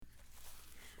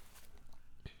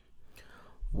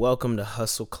Welcome to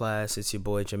Hustle Class. It's your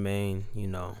boy Jermaine.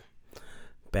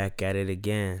 Back at it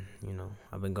again.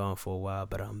 I've been gone for a while,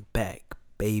 but I'm back,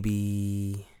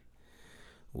 baby,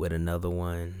 with another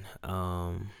one.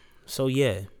 So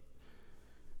yeah,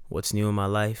 what's new in my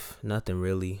life? Nothing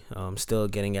really. Still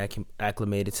getting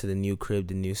acclimated to the new crib,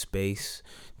 the new space,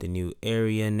 the new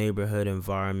area, neighborhood,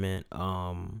 environment.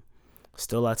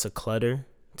 Still lots of clutter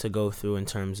to go through in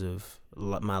terms of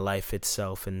my life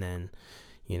itself, and then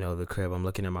the crib. I'm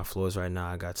looking at my floors right now.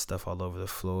 I got stuff all over the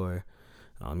floor.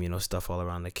 Stuff all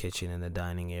around the kitchen and the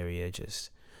dining area. Just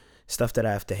stuff that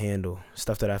I have to handle,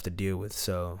 stuff that I have to deal with.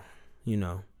 So,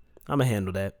 I'ma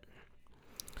handle that.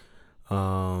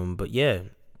 But yeah,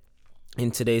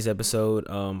 in today's episode,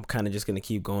 kind of just gonna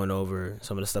keep going over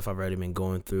some of the stuff I've already been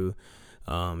going through.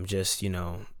 Just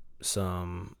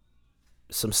some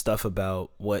some stuff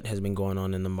about what has been going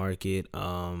on in the market.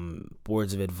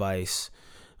 Words of advice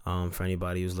for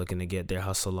anybody who's looking to get their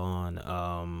hustle on.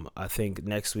 I think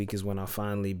next week is when I'll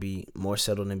finally be more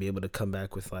settled and be able to come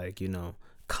back with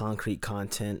concrete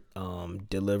content,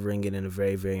 delivering it in a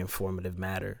very, very informative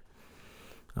manner.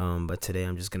 But today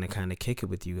I'm just gonna kind of kick it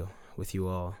with you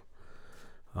all.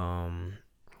 Um,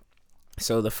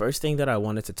 so the first thing that I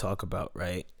wanted to talk about,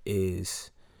 right, is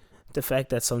the fact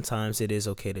that sometimes it is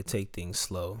okay to take things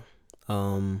slow.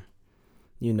 Um,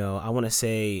 I want to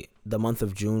say the month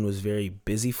of June was very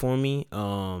busy for me,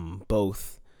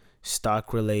 both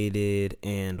stock related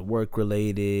and work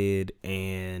related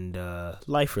and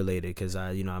life related, because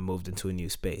I moved into a new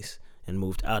space and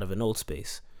moved out of an old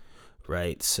space,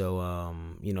 right? So,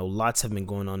 lots have been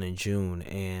going on in June,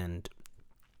 and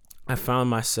I found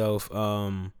myself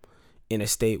in a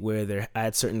state where I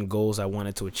had certain goals I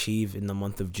wanted to achieve in the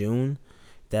month of June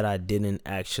that I didn't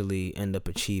actually end up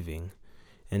achieving.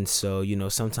 And so,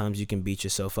 sometimes you can beat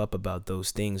yourself up about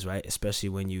those things, right? Especially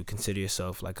when you consider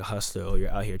yourself like a hustler, or you're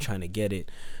out here trying to get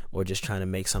it, or just trying to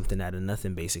make something out of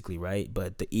nothing, basically, right?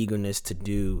 But the eagerness to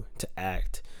do, to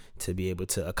act, to be able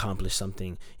to accomplish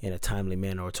something in a timely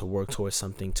manner, or to work towards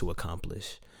something to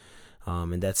accomplish.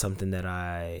 And that's something that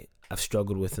I've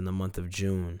struggled with in the month of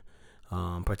June,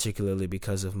 particularly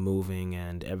because of moving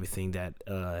and everything that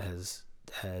has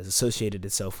associated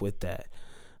itself with that.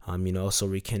 Also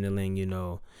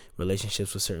rekindling,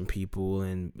 relationships with certain people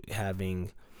and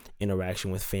having interaction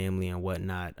with family and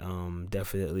whatnot,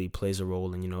 definitely plays a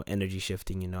role in, energy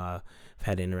shifting. I've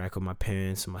had to interact with my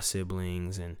parents and my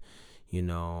siblings and,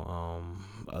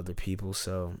 other people.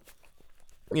 So,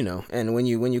 and when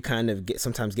you kind of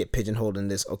sometimes get pigeonholed in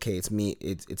this, okay, it's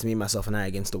me, myself, and I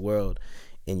against the world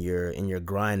in your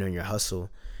grind or in your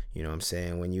hustle. What I'm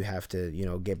saying? When you have to,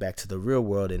 get back to the real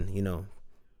world and,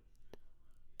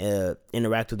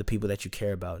 interact with the people that you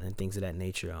care about and things of that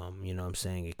nature. What I'm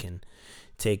saying, it can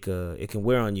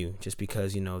wear on you just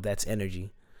because that's energy.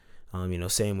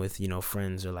 Same with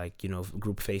friends, or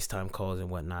group FaceTime calls and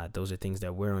whatnot. Those are things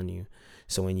that wear on you.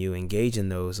 So when you engage in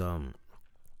those, what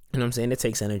I'm saying, it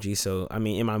takes energy. So I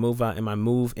mean, in my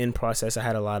move in process, I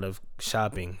had a lot of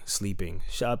shopping, sleeping,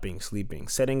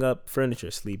 setting up furniture,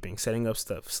 sleeping, setting up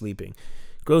stuff, sleeping,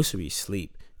 groceries,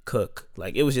 sleep, cook.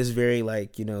 Like, it was just very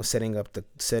setting up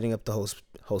the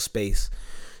whole space.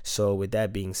 So with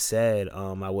that being said,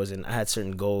 I had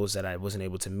certain goals that I wasn't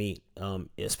able to meet,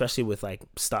 especially with like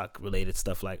stock related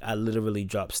stuff. Like, I literally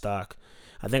dropped stock.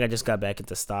 I think I just got back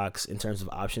into stocks in terms of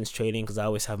options trading, because I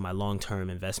always have my long term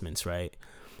investments, right?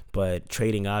 But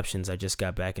trading options, I just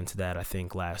got back into that, I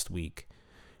think, last week,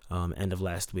 end of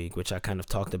last week, which I kind of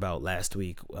talked about last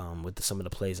week, with some of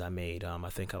the plays I made. I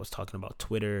think I was talking about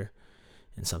Twitter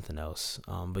and something else.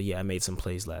 But yeah, I made some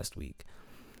plays last week.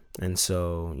 And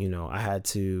so, I had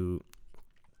to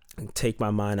take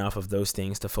my mind off of those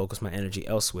things to focus my energy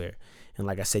elsewhere. And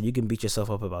like I said, you can beat yourself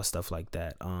up about stuff like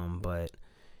that. But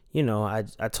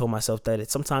I told myself that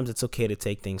sometimes it's okay to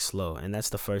take things slow. And that's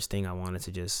the first thing I wanted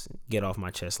to just get off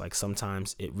my chest. Like,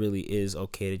 sometimes it really is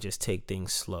okay to just take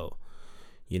things slow.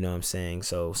 You know what I'm saying?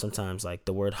 So sometimes, like,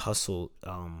 the word hustle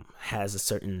has a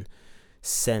certain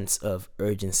sense of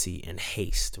urgency and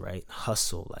haste, right?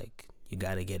 Hustle, like, you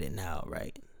got to get it now,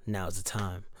 right? Now's the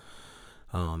time.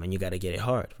 And you got to get it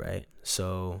hard, right?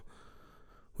 So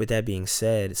with that being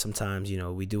said, sometimes,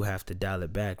 we do have to dial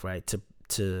it back, right?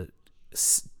 To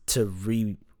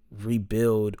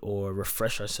rebuild or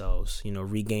refresh ourselves,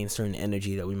 regain certain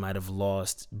energy that we might have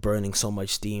lost burning so much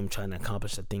steam trying to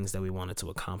accomplish the things that we wanted to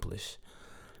accomplish.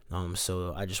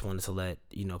 So I just wanted to let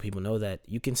people know that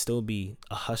you can still be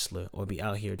a hustler or be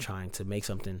out here trying to make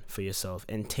something for yourself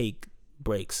and take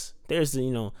breaks. There's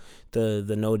the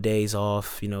no days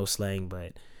off slang,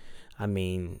 but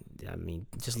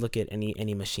Just look at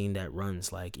any machine that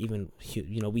runs. Like, even,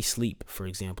 we sleep, for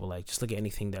example. Like, just look at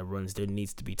anything that runs. There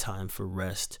needs to be time for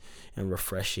rest and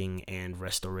refreshing and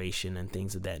restoration and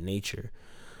things of that nature.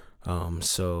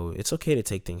 So it's okay to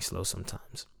take things slow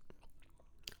sometimes.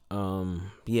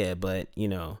 Yeah, but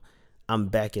I'm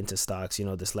back into stocks,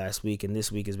 this last week, and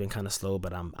this week has been kind of slow,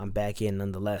 but I'm back in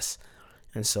nonetheless.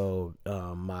 And so,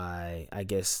 I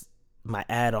guess my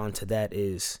add on to that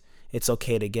is, it's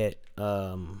okay to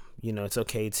it's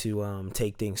okay to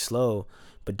take things slow,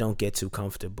 but don't get too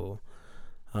comfortable.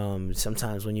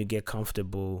 Sometimes when you get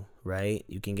comfortable, right,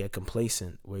 you can get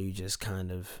complacent, where you just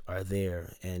kind of are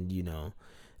there, and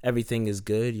everything is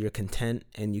good, you're content,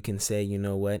 and you can say, you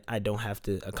know what, I don't have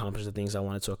to accomplish the things I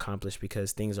wanted to accomplish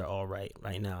because things are all right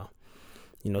now.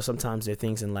 Sometimes there are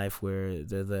things in life where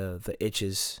the itch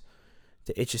is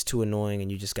too annoying,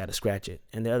 and you just got to scratch it.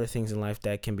 And there are other things in life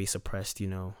that can be suppressed,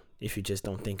 if you just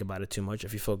don't think about it too much,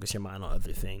 if you focus your mind on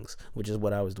other things, which is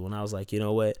what I was doing. I was like, you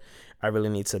know what, I really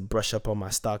need to brush up on my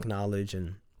stock knowledge,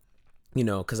 and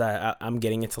because I'm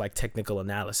getting into like technical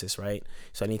analysis, right?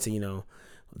 So I need to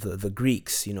the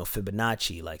Greeks,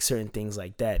 Fibonacci, like certain things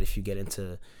like that. If you get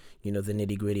into the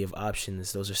nitty gritty of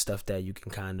options, those are stuff that you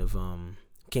can kind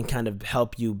of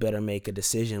help you better make a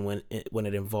decision when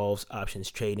it involves options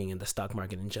trading and the stock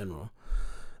market in general.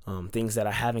 Things that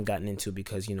I haven't gotten into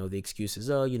because the excuse is,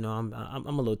 I'm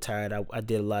a little tired. I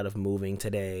did a lot of moving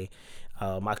today.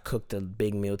 I cooked a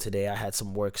big meal today. I had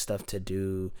some work stuff to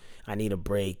do. I need a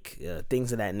break,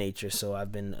 things of that nature. So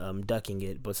I've been ducking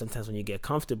it. But sometimes when you get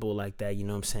comfortable like that,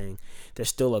 there's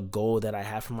still a goal that I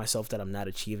have for myself that I'm not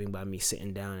achieving by me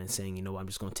sitting down and saying, I'm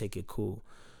just going to take it cool.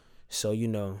 So,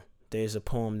 there's a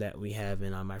poem that we have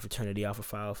in my fraternity Alpha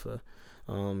Phi Alpha,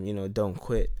 don't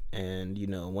quit. And,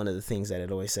 one of the things that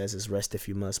it always says is rest if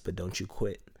you must, but don't you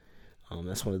quit.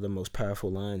 That's one of the most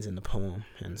powerful lines in the poem.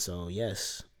 And so,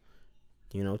 yes,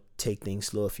 take things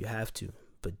slow if you have to,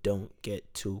 but don't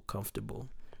get too comfortable.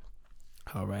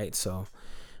 All right. So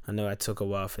I know I took a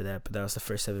while for that, but that was the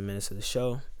first 7 minutes of the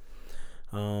show.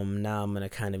 Now I'm going to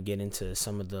kind of get into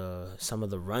some of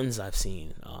the runs I've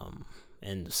seen,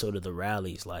 and sort of the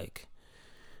rallies. Like,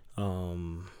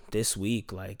 this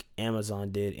week, like,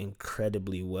 Amazon did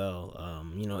incredibly well.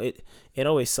 It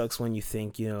always sucks when you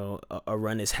think, a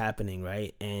run is happening,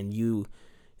 right? And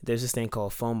there's this thing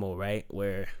called FOMO, right?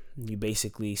 Where you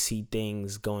basically see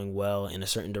things going well in a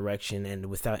certain direction, and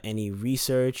without any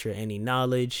research or any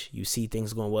knowledge, you see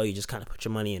things going well, you just kind of put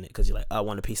your money in it because you're like, I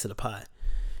want a piece of the pie.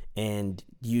 And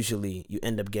usually you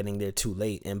end up getting there too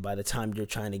late, and by the time you're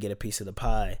trying to get a piece of the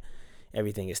pie,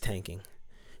 everything is tanking,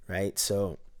 right?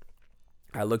 So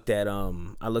I looked at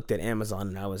Amazon,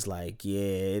 and I was like, yeah,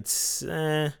 it's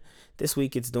this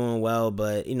week it's doing well,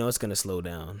 but it's gonna slow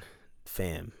down.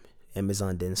 Fam,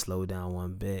 Amazon didn't slow down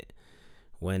one bit.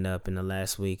 Went up in the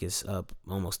last week. It's up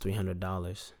almost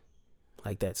 $300.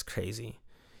 Like, that's crazy.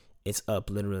 It's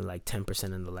up literally like 10%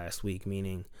 in the last week,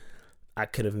 meaning I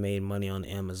could have made money on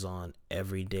Amazon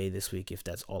every day this week if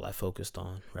that's all I focused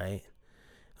on, right?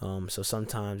 So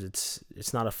sometimes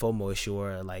it's not a FOMO issue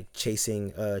or like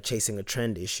chasing a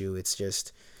trend issue. It's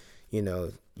just,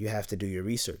 you have to do your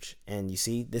research. And you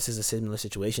see, this is a similar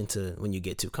situation to when you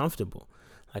get too comfortable.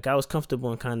 Like, I was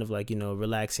comfortable and kind of like,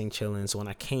 relaxing, chilling. So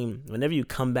whenever you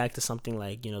come back to something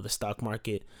like, the stock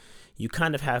market, you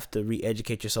kind of have to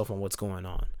re-educate yourself on what's going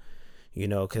on,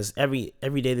 because every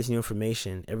day there's new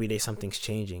information. Every day something's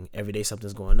changing. Every day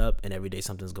something's going up, and every day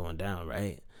something's going down,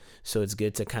 right? So it's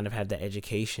good to kind of have that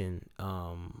education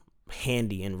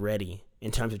handy and ready in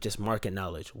terms of just market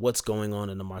knowledge, what's going on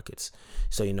in the markets.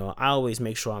 So, I always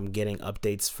make sure I'm getting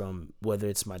updates from whether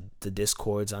it's the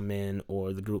Discords I'm in,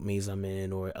 or the group me's I'm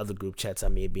in, or other group chats I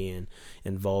may be in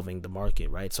involving the market,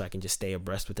 right? So I can just stay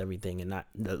abreast with everything and not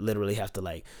literally have to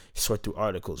like sort through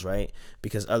articles, right?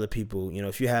 Because other people,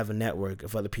 if you have a network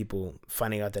of other people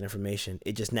finding out that information,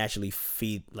 it just naturally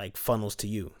funnels to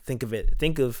you. Think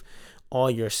of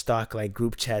all your stock like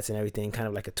group chats and everything kind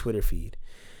of like a Twitter feed.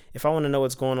 If I want to know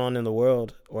what's going on in the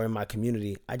world or in my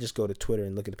community, I just go to Twitter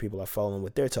and look at the people I follow and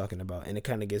what they're talking about. And it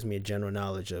kind of gives me a general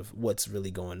knowledge of what's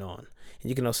really going on. And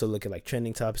you can also look at like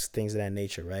trending topics, things of that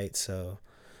nature, right? So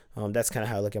that's kind of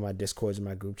how I look at my Discords and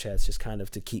my group chats, just kind of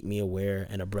to keep me aware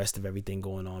and abreast of everything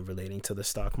going on relating to the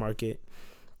stock market.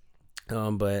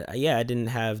 But yeah, I didn't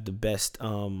have the best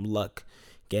luck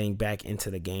getting back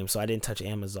into the game. So I didn't touch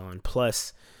Amazon.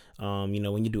 Plus, when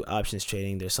you do options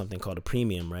trading, there's something called a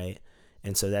premium, right?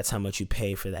 And so that's how much you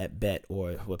pay for that bet,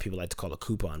 or what people like to call a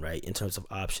coupon, right? In terms of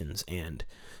options. And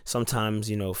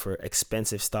sometimes, for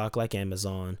expensive stock like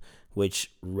Amazon,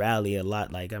 which rally a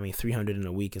lot, like, 300 in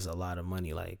a week is a lot of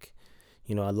money. Like,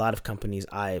 A lot of companies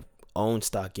I own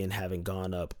stock in haven't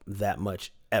gone up that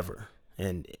much ever.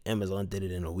 And Amazon did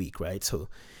it in a week, right? So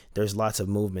there's lots of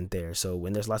movement there. So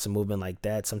when there's lots of movement like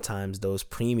that, sometimes those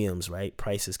premiums, right,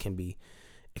 prices can be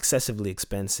excessively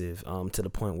expensive, to the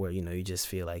point where, you just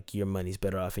feel like your money's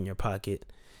better off in your pocket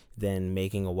than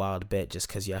making a wild bet, just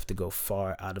because you have to go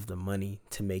far out of the money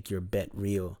to make your bet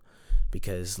real.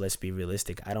 Because let's be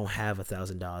realistic, I don't have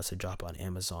 $1,000 to drop on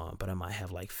Amazon, but I might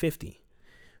have like 50,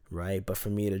 right? But for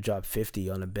me to drop 50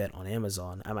 on a bet on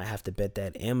Amazon, I might have to bet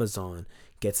that Amazon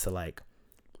gets to like,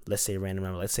 let's say random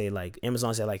number, let's say like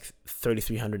Amazon's at like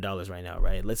 $3,300 right now,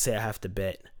 right? Let's say I have to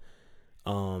bet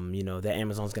that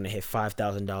Amazon's gonna hit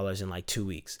 $5,000 in like 2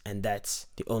 weeks, and that's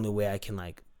the only way I can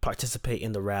like participate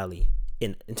in the rally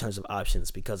in terms of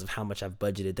options, because of how much I've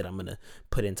budgeted that I'm gonna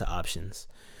put into options.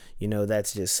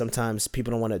 That's just, sometimes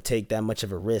people don't want to take that much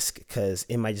of a risk because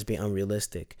it might just be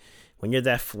unrealistic. When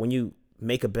you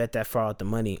make a bet that far out the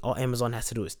money, all Amazon has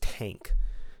to do is tank,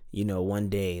 one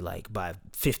day, like by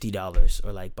 $50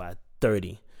 or like by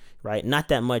 30, right? Not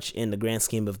that much in the grand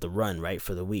scheme of the run, right,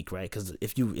 for the week, right? Because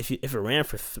if it ran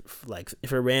if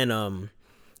it ran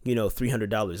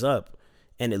 $300 up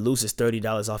and it loses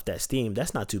 $30 off that steam,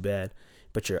 that's not too bad.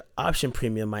 But your option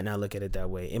premium might not look at it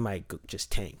that way. It might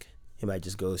just tank. It might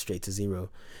just go straight to zero,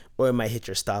 or it might hit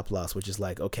your stop loss, which is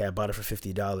like, okay, I bought it for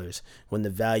 $50 when the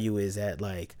value is at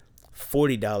like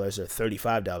 $40 or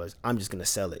 $35. I'm just gonna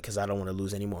sell it because I don't want to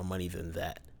lose any more money than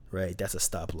that, right? That's a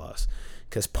stop loss.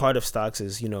 Because part of stocks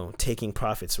is taking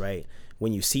profits, right,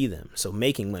 when you see them, so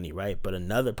making money, right? But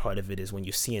another part of it is when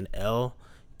you see an L,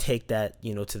 take that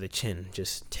to the chin.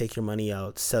 Just take your money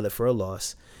out, sell it for a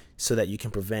loss, so that you can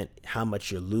prevent how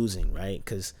much you're losing, right?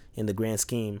 Because in the grand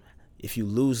scheme, if you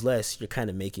lose less, you're kind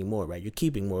of making more, right? You're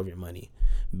keeping more of your money,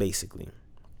 basically.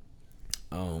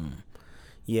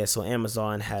 Yeah, so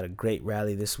Amazon had a great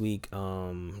rally this week.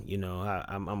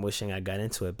 I'm wishing I got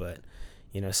into it, but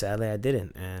sadly I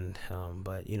didn't. And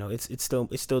but it's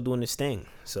still doing its thing.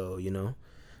 So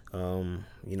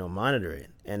monitor it.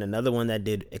 And another one that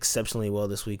did exceptionally well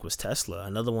this week was Tesla.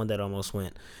 Another one that almost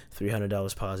went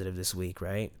 $300 positive this week,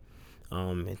 right?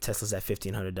 And Tesla's at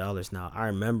 $1,500 now. I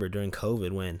remember during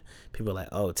COVID when people were like,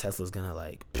 "Oh, Tesla's gonna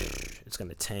it's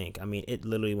gonna tank." I mean, it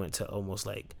literally went to almost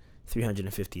like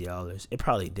 $350. It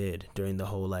probably did during the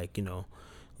whole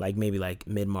maybe like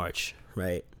mid-March,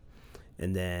 right?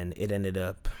 And then it ended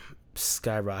up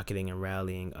skyrocketing and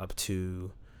rallying up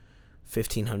to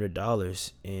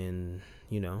 $1,500 in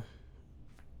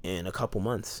a couple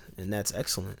months, and that's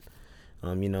excellent.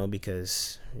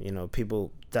 Because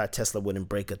people thought Tesla wouldn't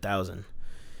break 1,000,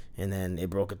 and then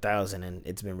it broke 1,000, and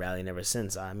it's been rallying ever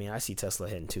since. I mean, I see Tesla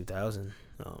hitting 2,000.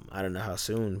 I don't know how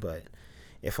soon, but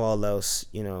if all else,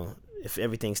 if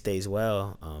everything stays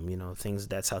well,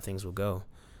 that's how things will go.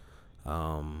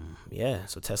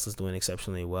 So Tesla's doing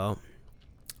exceptionally well.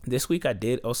 This week I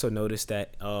did also notice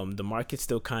that the market's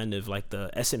still kind of like the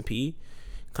S&P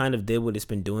kind of did what it's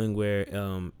been doing, where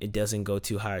it doesn't go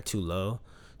too high or too low.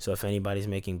 So if anybody's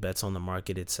making bets on the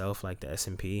market itself, like the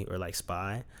S&P or like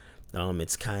SPY,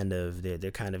 it's kind of they're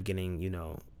kind of getting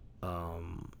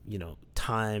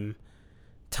time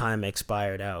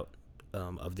expired out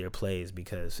of their plays,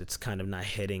 because it's kind of not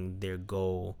hitting their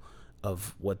goal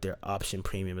of what their option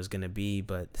premium is going to be.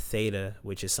 But theta,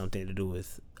 which is something to do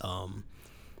with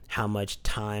how much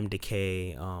time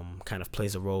decay kind of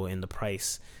plays a role in the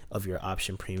price of your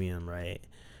option premium, right?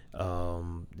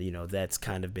 That's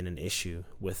kind of been an issue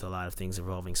with a lot of things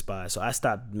involving SPY. So I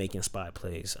stopped making SPY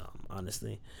plays,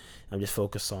 honestly. I'm just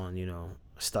focused on,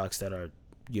 stocks that are,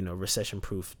 recession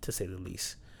proof, to say the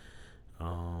least.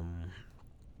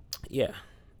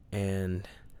 And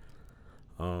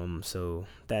so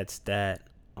that's that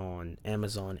on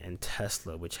Amazon and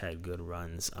Tesla, which had good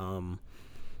runs.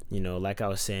 Like I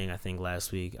was saying, I think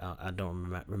last week, I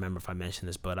don't remember if I mentioned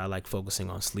this, but I like focusing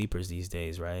on sleepers these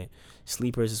days, right?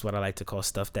 Sleepers is what I like to call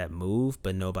stuff that move,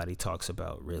 but nobody talks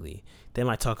about, really. They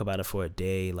might talk about it for a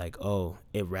day, like, oh,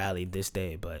 it rallied this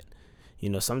day, but,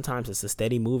 sometimes it's the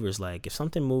steady movers. Like, if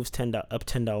something moves up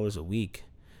 $10 a week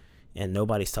and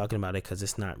nobody's talking about it because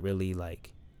it's not really,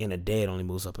 like, in a day it only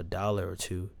moves up $1 or $2,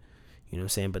 you know what I'm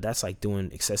saying? But that's, like,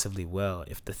 doing excessively well.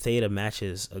 If the theta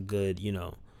matches a good,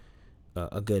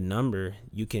 a good number,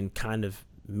 you can kind of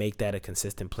make that a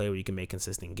consistent play where you can make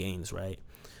consistent gains, right?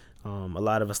 A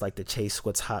lot of us like to chase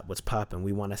what's hot, what's popping.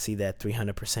 We want to see that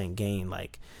 300% gain,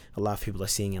 like a lot of people are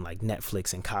seeing in like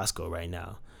Netflix and Costco right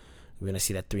now. We're going to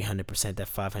see that 300%, that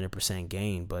 500%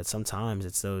 gain, but sometimes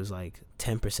it's those like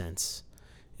 10%,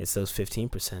 it's those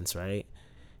 15%, right?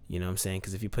 You know what I'm saying?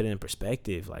 Because if you put it in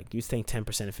perspective, like you think 10% and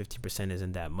 15%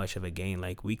 isn't that much of a gain,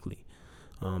 like weekly.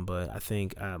 But I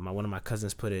think one of my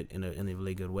cousins put it in a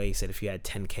really good way. He said if you had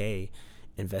 10K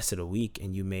invested a week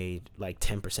and you made like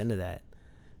 10% of that,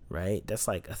 right? That's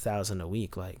like 1,000 a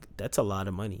week. Like that's a lot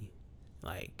of money.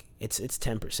 Like it's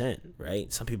 10%,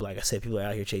 right? Some people, like I said, people are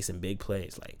out here chasing big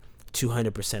plays, like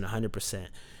 200%, 100%,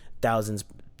 thousands,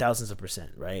 thousands of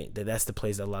percent, right? That's the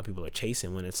plays that a lot of people are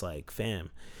chasing. When it's like, fam,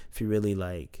 if you really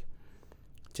like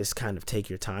just kind of take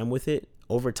your time with it,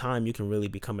 over time you can really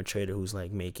become a trader who's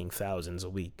like making thousands a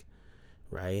week,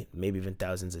 right? Maybe even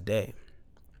thousands a day.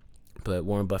 But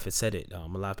Warren Buffett said it. A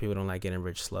lot of people don't like getting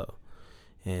rich slow,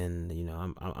 and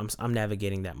I'm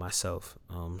navigating that myself.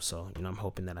 So I'm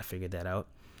hoping that I figured that out.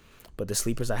 But the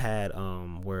sleepers I had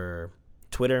were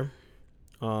Twitter.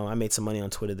 I made some money on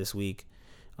Twitter this week.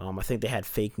 I think they had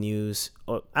fake news,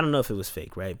 or I don't know if it was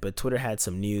fake, right? But Twitter had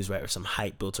some news, right, or some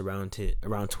hype built around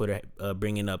Twitter,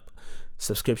 bringing up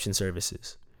subscription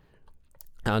services.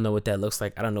 I don't know what that looks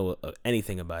like. I don't know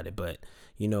anything about it, but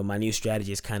my new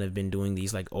strategy has kind of been doing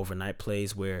these like overnight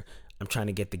plays where I'm trying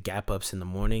to get the gap ups in the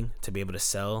morning to be able to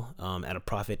sell at a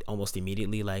profit almost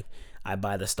immediately. Like I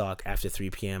buy the stock after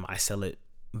 3 p.m. I sell it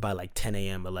by like 10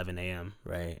 a.m., 11 a.m.,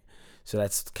 right? So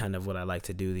that's kind of what I like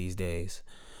to do these days.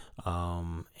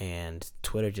 And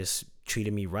Twitter just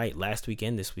treated me right last week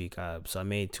and this week. So I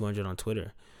made 200 on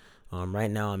Twitter. Right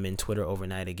now I'm in Twitter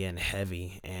overnight again,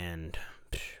 heavy, and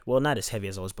well, not as heavy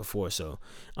as I was before. So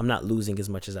I'm not losing as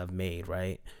much as I've made,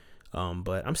 right?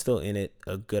 But I'm still in it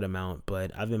a good amount.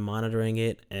 But I've been monitoring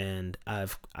it, and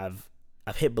I've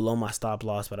hit below my stop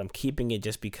loss, but I'm keeping it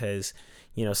just because,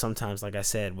 sometimes, like I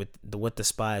said, with what the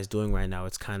SPY is doing right now,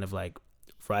 it's kind of like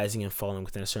rising and falling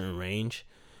within a certain range.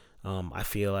 I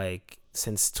feel like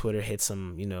since Twitter hit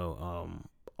some,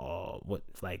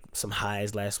 some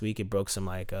highs last week, it broke some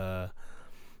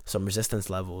resistance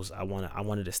levels. I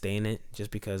wanted to stay in it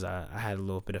just because I had a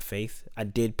little bit of faith. I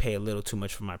did pay a little too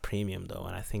much for my premium though,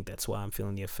 and I think that's why I'm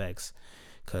feeling the effects.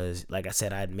 Because like I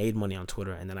said, I had made money on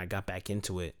Twitter and then I got back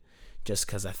into it just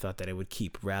because I thought that it would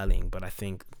keep rallying. But I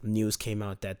think news came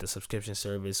out that the subscription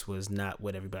service was not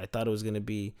what everybody thought it was going to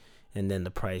be, and then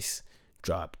the price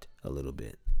dropped a little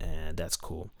bit, and that's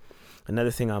cool.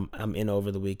 Another thing I'm in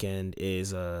over the weekend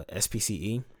is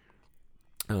SPCE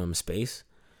space,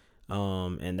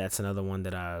 and that's another one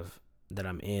that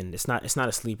I'm in. It's not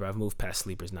a sleeper. I've moved past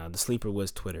sleepers now. The sleeper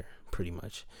was Twitter, pretty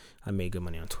much. I made good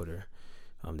money on Twitter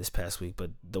this past week, but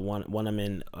the one I'm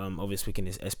in over this weekend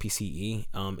is SPCE.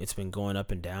 It's been going up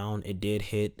and down. It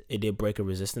did break a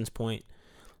resistance point.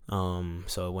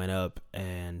 So it went up,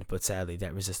 but sadly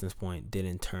that resistance point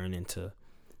didn't turn into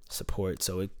support,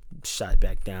 so it shot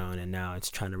back down, and now it's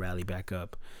trying to rally back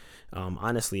up.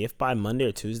 Honestly, if by Monday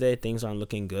or Tuesday things aren't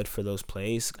looking good for those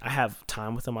plays, I have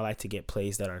time with them. I like to get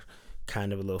plays that are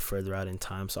kind of a little further out in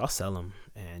time, so I'll sell them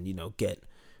and get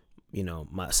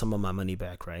some of my money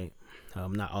back, right?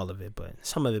 Not all of it, but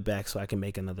some of it back, so I can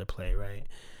make another play, right?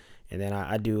 And then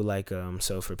I do like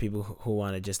so for people who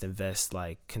want to just invest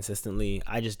like consistently,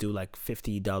 I just do like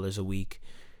 $50 a week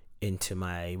into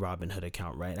my Robinhood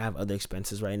account, right? I have other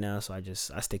expenses right now, so I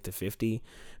stick to 50,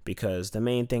 because the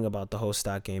main thing about the whole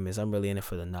stock game is I'm really in it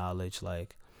for the knowledge.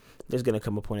 Like there's gonna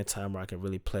come a point in time where I can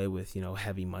really play with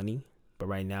heavy money, but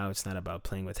right now it's not about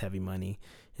playing with heavy money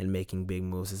and making big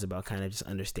moves. It's about kind of just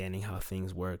understanding how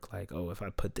things work. Like, oh, if I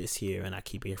put this here and I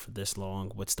keep it here for this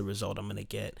long, what's the result I'm gonna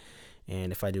get?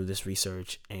 And if I do this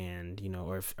research and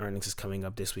or if earnings is coming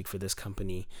up this week for this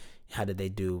company, how did they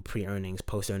do pre-earnings,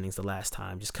 post-earnings the last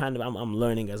time? Just kind of I'm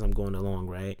learning as I'm going along,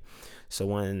 right? So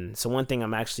one thing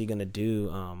I'm actually gonna do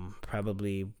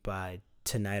probably by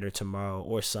tonight or tomorrow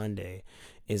or Sunday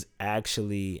is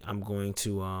actually I'm going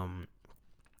to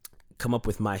come up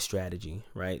with my strategy,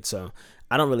 right? So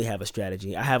I don't really have a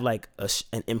strategy. I have like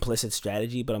an implicit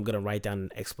strategy, but I'm gonna write down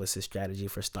an explicit strategy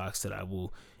for stocks that I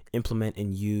will implement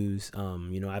and use.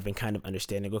 I've been kind of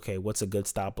understanding, okay, what's a good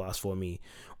stop loss for me,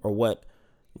 or what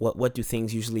do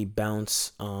things usually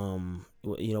bounce?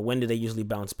 When do they usually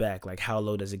bounce back? Like how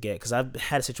low does it get? Because I've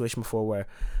had a situation before where,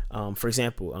 for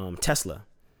example, Tesla.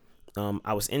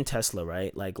 I was in Tesla,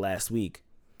 right, like last week,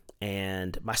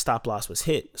 and my stop loss was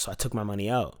hit, so I took my money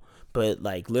out. But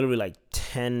like literally like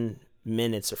 10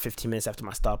 minutes or 15 minutes after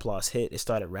my stop loss hit, it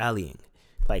started rallying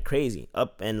like crazy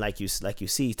up, and like you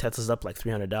see, Tesla's up like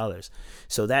 $300.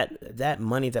 So that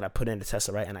money that I put into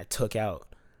Tesla, right, and I took out,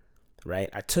 right,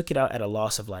 I took it out at a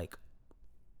loss of like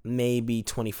maybe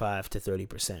 25 to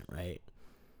 30%, right?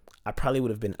 I probably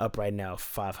would have been up right now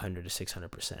 500 to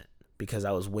 600% because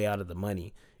I was way out of the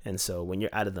money. And so when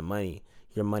you're out of the money,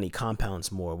 your money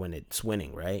compounds more when it's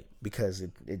winning, right? Because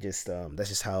it just that's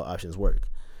just how options work.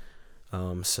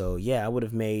 So yeah, I would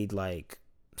have made like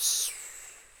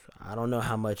I don't know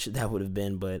how much that would have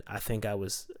been, but I think I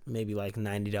was maybe like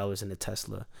 $90 in a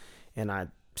Tesla, and I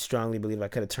strongly believe I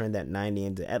could have turned that 90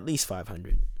 into at least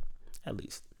 500, at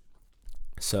least.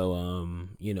 So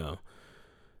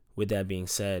with that being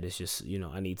said, it's just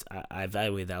I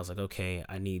evaluated that. I was like, okay,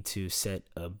 I need to set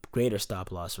a greater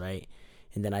stop loss, right?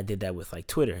 And then I did that with like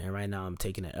Twitter, and right now I'm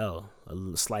taking an L,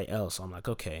 a slight L. So I'm like,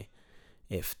 okay,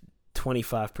 if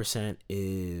 25%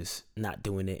 is not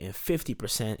doing it and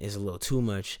 50% is a little too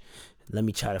much, let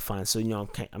me try to find. So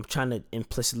I'm trying to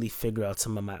implicitly figure out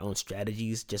some of my own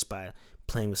strategies just by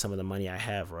playing with some of the money I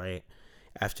have, right?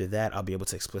 After that, I'll be able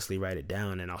to explicitly write it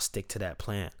down, and I'll stick to that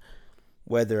plan.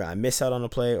 Whether I miss out on a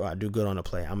play or I do good on a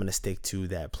play, I'm going to stick to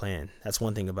that plan. That's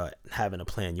one thing about having a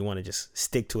plan. You want to just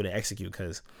stick to it and execute,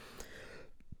 because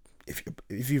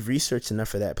if you've researched enough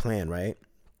for that plan, right,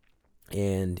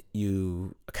 and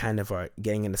you kind of are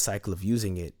getting in the cycle of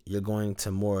using it, you're going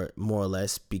to more or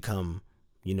less become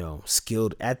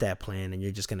skilled at that plan, and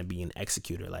you're just going to be an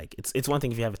executor. Like it's one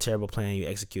thing if you have a terrible plan, you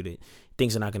execute it,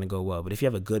 things are not going to go well. But if you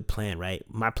have a good plan, right,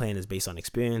 my plan is based on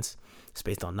experience, it's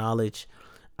based on knowledge.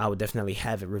 I would definitely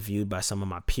have it reviewed by some of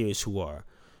my peers who are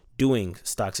doing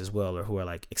stocks as well, or who are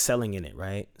like excelling in it,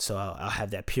 right? So I'll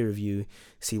have that peer review,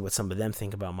 see what some of them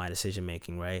think about my decision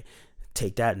making, right?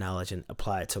 Take that knowledge and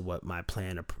apply it to what my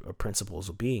plan or principles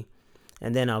will be.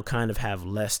 And then I'll kind of have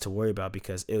less to worry about,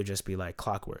 because it'll just be like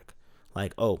clockwork.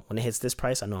 Like, oh, when it hits this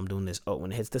price, I know I'm doing this. Oh,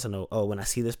 when it hits this, I know, oh, when I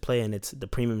see this play and it's the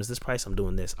premium is this price, I'm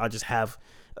doing this. I'll just have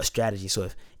a strategy. So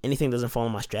if anything doesn't follow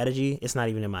my strategy, it's not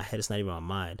even in my head, it's not even on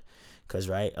my mind. Because,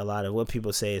 right, a lot of what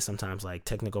people say is sometimes like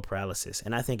technical paralysis.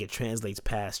 And I think it translates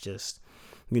past just,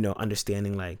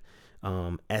 understanding like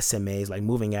SMAs, like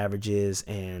moving averages,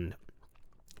 and,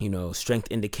 strength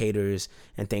indicators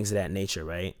and things of that nature,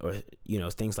 right? Or,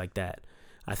 things like that.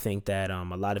 I think that a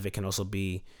lot of it can also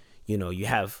be, you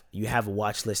have a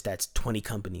watch list that's 20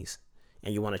 companies,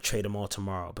 and you want to trade them all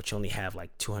tomorrow, but you only have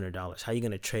like $200. How are you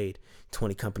going to trade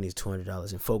 20 companies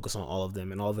 $200 and focus on all of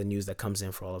them and all the news that comes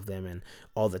in for all of them and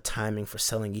all the timing for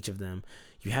selling each of them?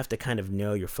 You have to kind of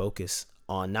narrow your focus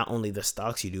on not only the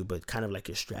stocks you do, but kind of like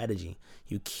your strategy.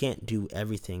 You can't do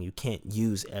everything. You can't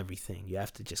use everything. You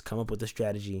have to just come up with a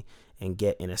strategy and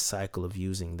get in a cycle of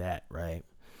using that, right?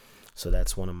 So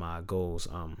that's one of my goals,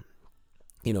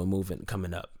 moving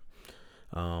coming up.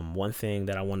 One thing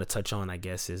that I want to touch on, I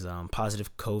guess, is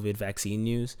positive COVID vaccine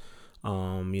news. A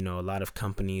lot of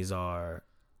companies a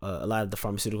lot of the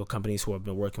pharmaceutical companies who have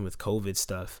been working with COVID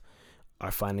stuff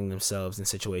are finding themselves in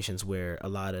situations where a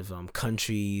lot of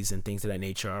countries and things of that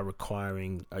nature are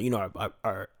requiring,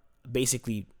 are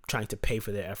basically trying to pay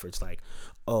for their efforts. Like,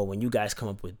 oh, when you guys come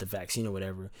up with the vaccine or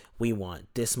whatever, we want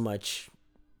this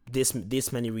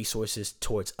many resources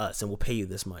towards us, and we'll pay you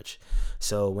this much.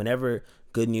 So whenever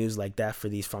good news like that for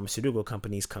these pharmaceutical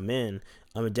companies come in,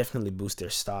 it would definitely boost their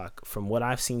stock. From what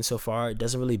I've seen so far, it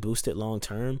doesn't really boost it long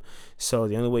term. So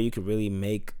the only way you could really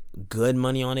make good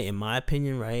money on it, in my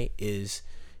opinion, right, is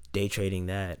day trading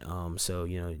that. So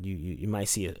you might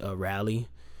see a rally,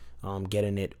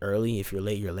 getting it early. If you're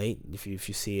late, you're late. If you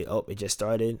see it, it just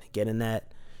started, get in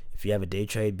that. If you have a day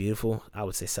trade, beautiful. I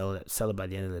would say sell it by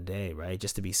the end of the day, right?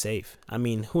 Just to be safe. I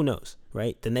mean, who knows,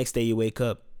 right? The next day you wake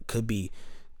up could be,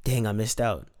 dang, I missed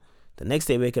out. The next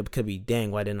day you wake up could be, dang,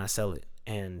 why didn't I sell it?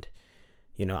 And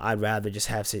I'd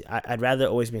rather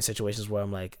always be in situations where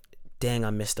I'm like, dang,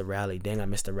 I missed the rally. Dang, I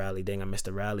missed the rally. Dang, I missed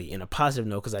the rally. In a positive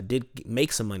note, because I did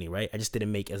make some money, right? I just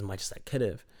didn't make as much as I could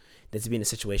have. Than to be in a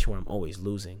situation where I'm always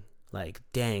losing. Like,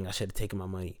 dang, I should have taken my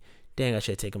money. Dang, I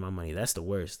should have taken my money. That's the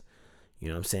worst. You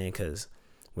know what I'm saying? Because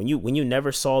when you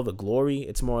never saw the glory,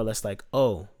 it's more or less like,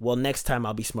 oh, well, next time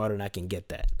I'll be smarter and I can get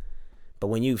that. But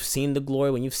when you've seen the glory,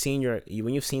 when you've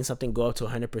seen something go up to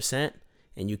 100%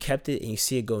 and you kept it and you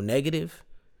see it go negative,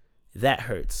 that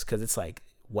hurts, because it's like,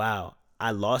 wow,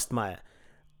 I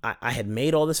had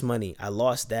made all this money, I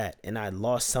lost that, and I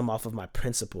lost some off of my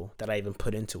principal that I even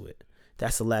put into it.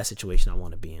 That's the last situation I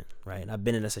want to be in, right? And I've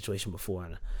been in a situation before,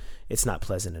 and it's not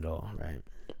pleasant at all, right?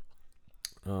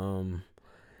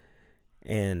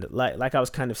 And like I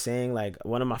was kind of saying, like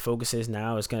one of my focuses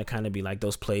now is going to kind of be like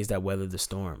those plays that weather the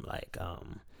storm. Like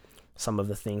some of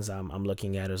the things I'm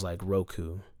looking at is like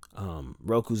Roku.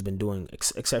 Roku's been doing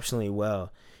exceptionally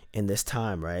well in this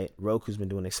time, right? Roku's been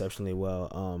doing exceptionally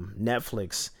well.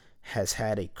 Netflix has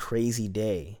had a crazy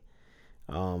day.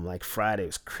 Like Friday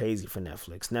was crazy for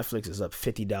Netflix. Netflix is up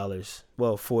 $50,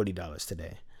 well, $40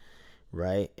 today,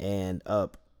 right? And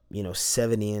up,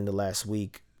 70 in the last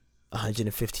week,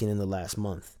 115 in the last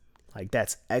month. Like,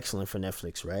 that's excellent for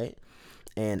Netflix, right?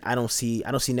 And I don't see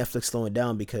Netflix slowing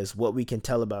down, because what we can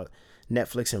tell about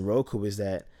Netflix and Roku is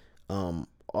that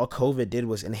all COVID did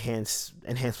was enhance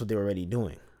what they were already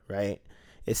doing, right?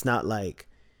 It's not like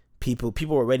people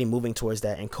were already moving towards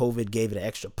that, and COVID gave it an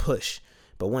extra push.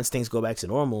 But once things go back to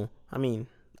normal, I mean,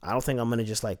 I don't think I'm gonna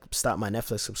just like stop my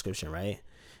Netflix subscription, right?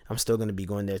 I'm still gonna be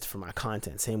going there for my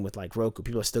content. Same with like Roku.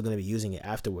 People are still gonna be using it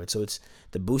afterwards. So it's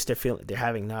the boost they're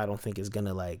having now. I don't think is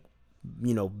gonna like,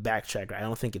 backtrack. Right? I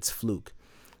don't think it's fluke.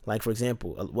 Like for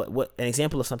example, what an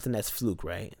example of something that's fluke,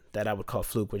 right? That I would call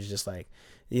fluke, which is just like,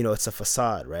 it's a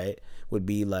facade, right? Would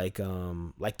be like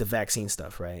the vaccine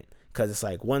stuff, right? Because it's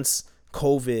like once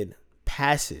COVID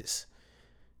passes,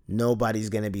 nobody's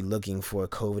going to be looking for a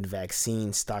COVID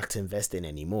vaccine stock to invest in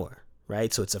anymore,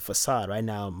 right? So it's a facade. Right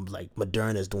now, like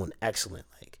Moderna is doing excellent.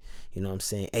 Like, you know what I'm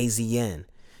saying? AZN,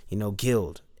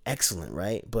 Guild, excellent,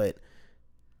 right? But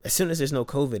as soon as there's no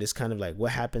COVID, it's kind of like,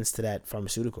 what happens to that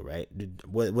pharmaceutical, right?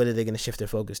 What are they going to shift their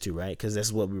focus to, right? Because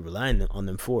that's what we're relying on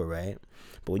them for, right?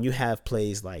 But when you have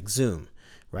plays like Zoom,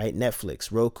 right,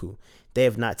 Netflix, Roku, they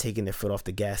have not taken their foot off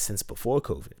the gas since before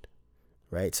COVID,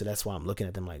 right? So that's why I'm looking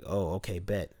at them like, oh, okay,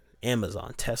 bet.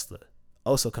 Amazon, Tesla,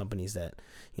 also companies that,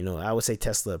 I would say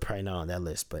Tesla probably not on that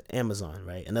list, but Amazon,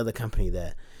 right? Another company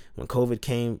that when COVID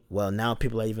came, well, now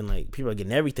people are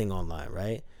getting everything online,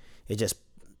 right? It just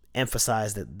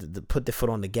emphasized that the put their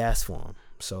foot on the gas for them.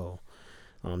 So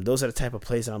those are the type of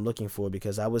plays that I'm looking for,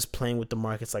 because I was playing with the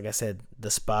markets, like I said,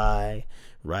 the SPY,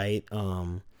 right?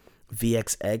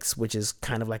 VXX, which is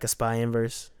kind of like a SPY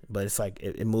inverse, but it's like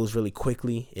it moves really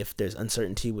quickly if there's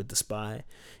uncertainty with the SPY.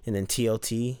 And then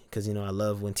TLT, because I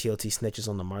love when TLT snitches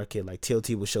on the market. Like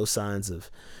TLT will show signs of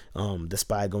the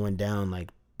SPY going down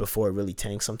like before it really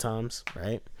tanks sometimes,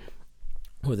 right?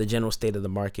 Or the general state of the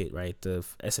market, right? The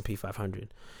S&P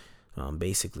 500,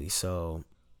 basically. So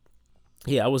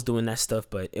yeah, I was doing that stuff,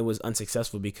 but it was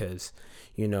unsuccessful because,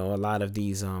 a lot of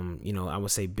these, I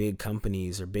would say big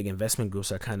companies or big investment groups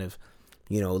are kind of,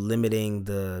 limiting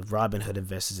the Robinhood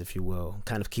investors, if you will,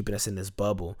 kind of keeping us in this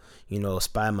bubble.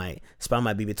 SPY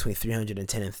might be between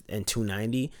 310 and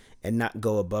 290 and not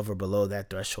go above or below that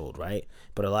threshold, right?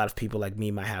 But a lot of people like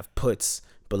me might have puts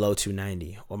below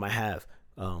 290 or might have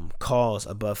calls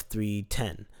above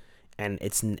 310. And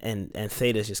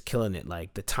theta is just killing it.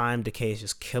 Like the time decay is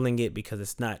just killing it because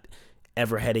it's not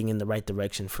ever heading in the right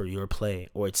direction for your play,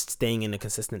 or it's staying in a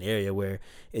consistent area where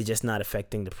it's just not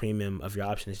affecting the premium of your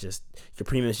option. It's just your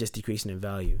premium is just decreasing in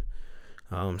value.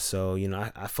 So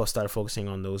I started focusing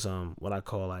on those what I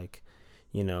call like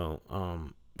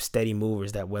steady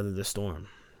movers that weather the storm.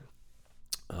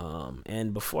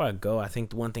 And before I go, I think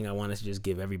the one thing I wanted to just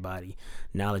give everybody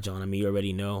knowledge on. I mean, you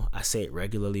already know I say it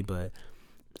regularly, but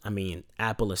I mean,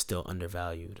 Apple is still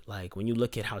undervalued. Like when you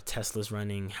look at how Tesla's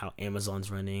running, how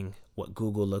Amazon's running, what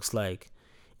Google looks like,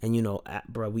 and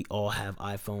bro, we all have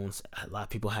iPhones. A lot of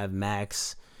people have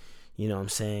Macs, you know what I'm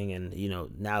saying? And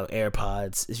now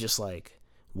AirPods. It's just like,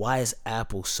 why is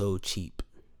Apple so cheap?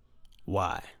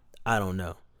 Why? I don't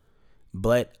know.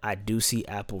 But I do see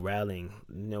Apple rallying.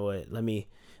 You know what? Let me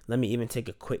even take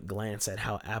a quick glance at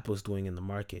how Apple's doing in the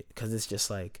market, because it's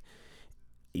just like,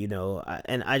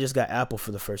 and I just got Apple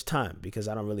for the first time because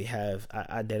I don't really have,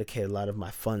 I dedicate a lot of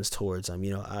my funds towards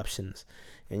options,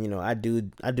 and I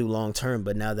do long term.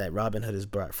 But now that Robinhood has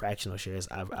brought fractional shares,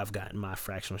 I've gotten my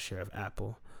fractional share of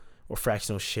Apple, or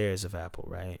fractional shares of Apple,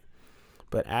 right?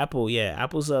 But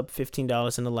Apple's up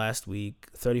 $15 in the last week,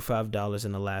 $35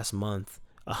 in the last month,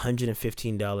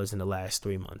 $115 in the last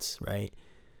 3 months, right?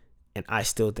 And I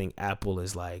still think Apple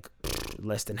is like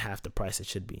less than half the price it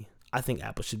should be. I think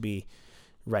Apple should be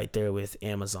right there with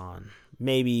Amazon,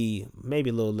 maybe a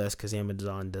little less, because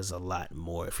Amazon does a lot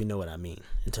more, if you know what I mean,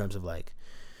 in terms of like,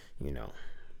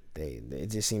 it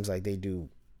just seems like they do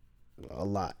a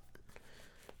lot.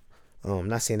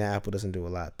 Not saying that Apple doesn't do a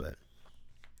lot, but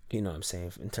you know what I'm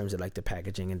saying, in terms of like the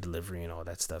packaging and delivery and all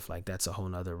that stuff, like that's a whole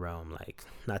nother realm. Like,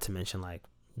 not to mention like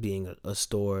being a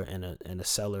store and a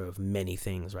seller of many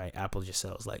things, right? Apple just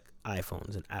sells like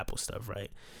iPhones and Apple stuff, right?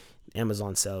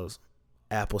 Amazon sells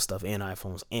Apple stuff and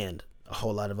iPhones and a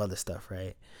whole lot of other stuff,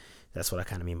 right? That's what I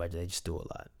kind of mean by they just do a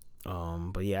lot.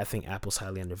 But yeah, I think Apple's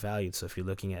highly undervalued. So if you're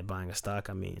looking at buying a stock,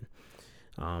 I mean,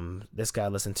 this guy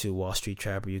listened to Wall Street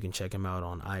Trapper. You can check him out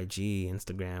on IG,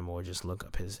 Instagram, or just look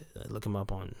him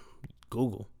up on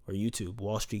Google or YouTube,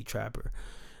 Wall Street Trapper.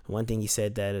 One thing he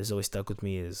said that has always stuck with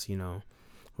me is,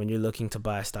 when you're looking to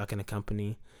buy a stock in a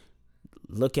company,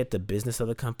 look at the business of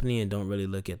the company and don't really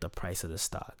look at the price of the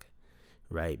stock.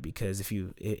 Right? Because if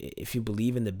you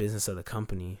believe in the business of the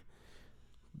company,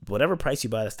 whatever price you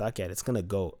buy the stock at, it's going to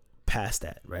go past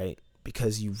that, right?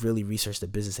 Because you really research the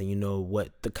business and you know what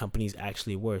the company's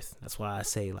actually worth. That's why I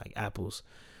say like Apple's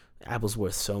Apple's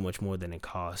worth so much more than it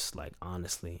costs, like,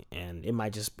 honestly. And it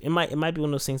might be one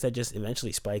of those things that just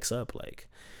eventually spikes up, like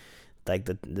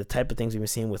the type of things we've been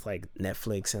seeing with like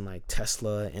Netflix and like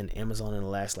Tesla and Amazon in the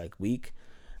last like week.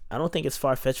 I don't think it's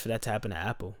far fetched for that to happen to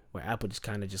Apple, where Apple just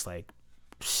kind of just like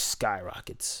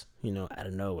skyrockets, out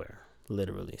of nowhere,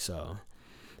 literally. So,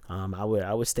 I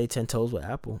would stay 10 toes with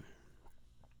Apple.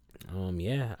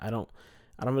 Yeah, I don't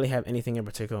really have anything in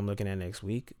particular I'm looking at next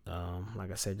week.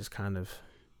 Like I said, just kind of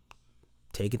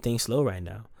taking things slow right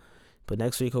now. But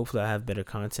next week, hopefully, I have better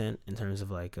content in terms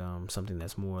of like something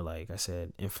that's more, like I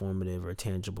said, informative or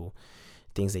tangible,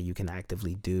 things that you can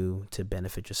actively do to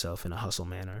benefit yourself in a hustle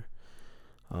manner.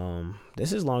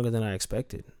 This is longer than I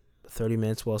expected. 30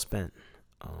 minutes well spent.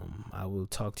 I will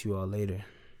talk to you all later.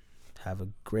 Have a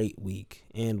great week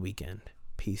and weekend.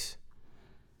 Peace.